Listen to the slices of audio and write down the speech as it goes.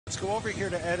Let's go over here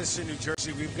to Edison, New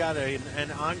Jersey. We've got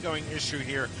an ongoing issue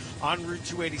here on Route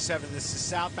 287. This is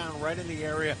southbound, right in the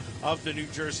area of the New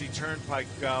Jersey Turnpike.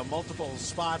 Multiple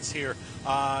spots here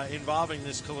involving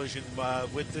this collision.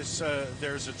 With this,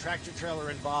 there's a tractor trailer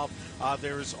involved.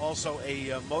 There is also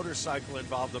a motorcycle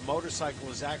involved. The motorcycle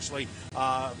is actually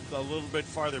a little bit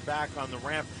farther back on the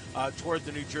ramp toward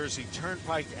the New Jersey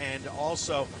Turnpike, and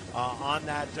also on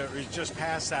that, just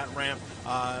past that ramp,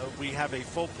 we have a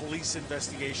full police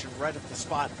investigation right at the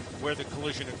spot where the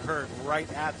collision occurred,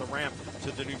 right at the ramp to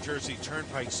the New Jersey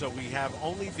Turnpike. So we have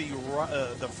only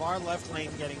the far left lane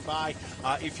getting by.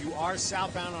 If you are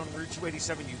southbound on Route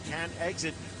 287, you can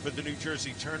exit for the New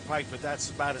Jersey Turnpike, but that's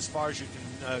about as far as you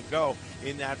can go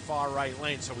in that far right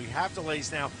lane. So we have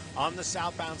delays now on the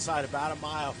southbound side, about a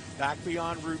mile back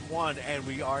beyond Route 1, and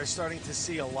we are starting to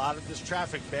see a lot of this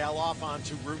traffic bail off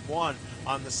onto Route 1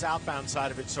 on the southbound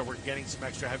side of it, so we're getting some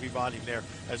extra heavy volume there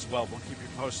as well. We'll keep you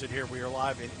posted here. We are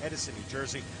live in Edison, New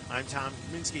Jersey. I'm Tom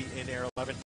Kaminsky in Air 11.